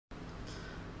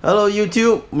Hello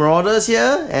YouTube, Marauders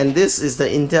here, and this is the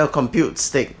Intel Compute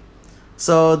Stick.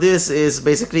 So this is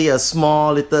basically a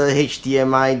small little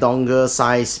HDMI dongle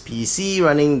size PC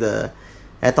running the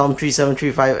Atom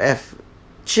 3735F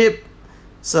chip.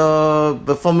 So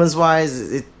performance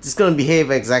wise, it's going to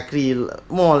behave exactly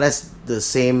more or less the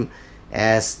same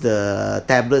as the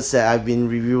tablets that I've been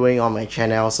reviewing on my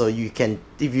channel. So you can,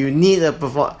 if you need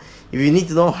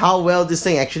to know how well this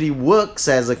thing actually works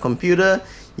as a computer,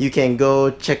 you can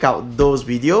go check out those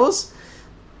videos.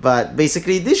 But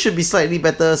basically this should be slightly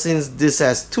better since this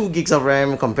has 2 gigs of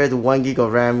RAM compared to 1 gig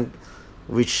of RAM,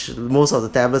 which most of the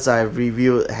tablets I've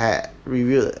reviewed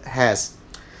has.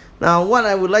 Now what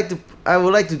I would like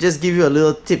to just give you a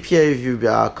little tip here if you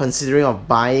are considering of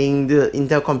buying the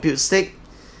Intel Compute Stick.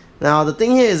 Now the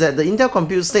thing here is that the Intel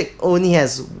Compute Stick only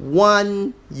has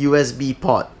one USB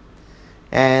port,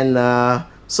 and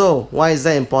so why is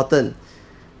that important?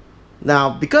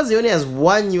 Now because it only has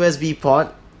one USB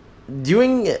port,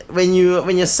 when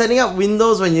you're setting up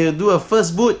Windows, when you do a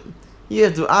first boot, you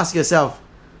have to ask yourself,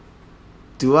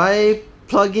 do I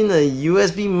plug in a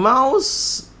USB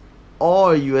mouse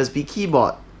or a USB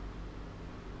keyboard?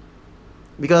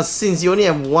 Because since you only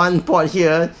have one port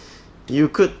here, you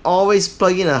could always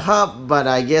plug in a hub, but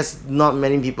I guess not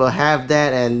many people have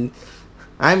that, and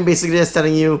I'm basically just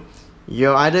telling you,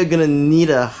 you're either gonna need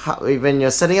a hub when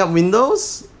you're setting up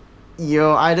Windows.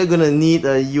 You're either gonna need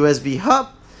a USB hub,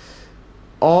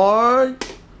 or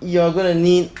you're gonna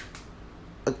need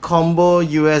a combo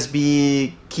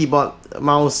USB keyboard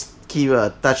mouse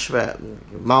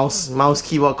mouse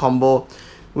keyboard combo,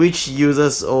 which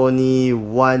uses only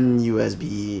one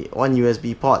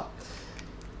USB port.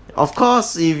 Of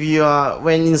course,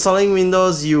 when installing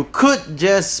Windows, you could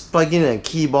just plug in a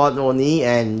keyboard only,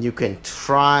 and you can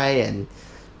try and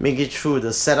make it through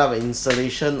the setup and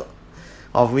installation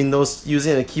of Windows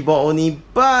using a keyboard only.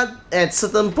 But at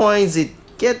certain points it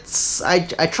gets, I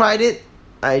tried it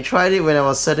when I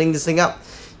was setting this thing up.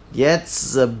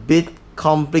 Gets a bit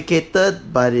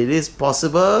complicated, but it is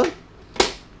possible.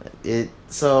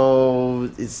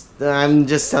 I'm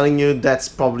just telling you, that's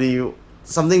probably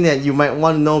something that you might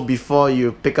want to know before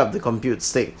you pick up the Compute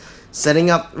Stick. Setting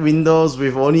up Windows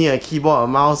with only a keyboard or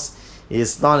mouse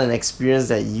is not an experience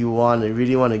that you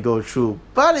really want to go through,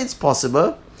 but it's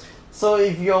possible. So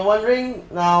if you're wondering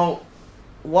now,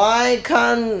 why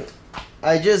can't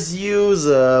I just use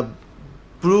a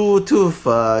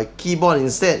Bluetooth keyboard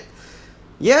instead?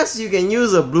 Yes, you can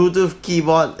use a Bluetooth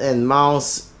keyboard and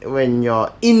mouse when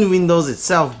you're in Windows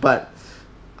itself, but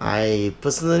I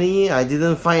personally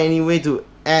didn't find any way to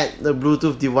add the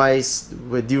Bluetooth device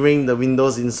during the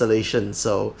Windows installation.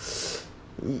 So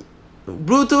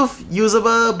Bluetooth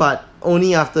usable, but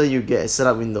only after you get set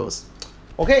up Windows.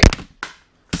 Okay,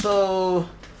 so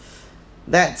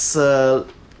that's a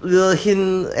little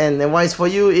hint and advice for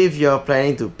you if you're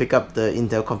planning to pick up the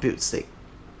Intel Compute Stick.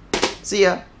 See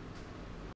ya!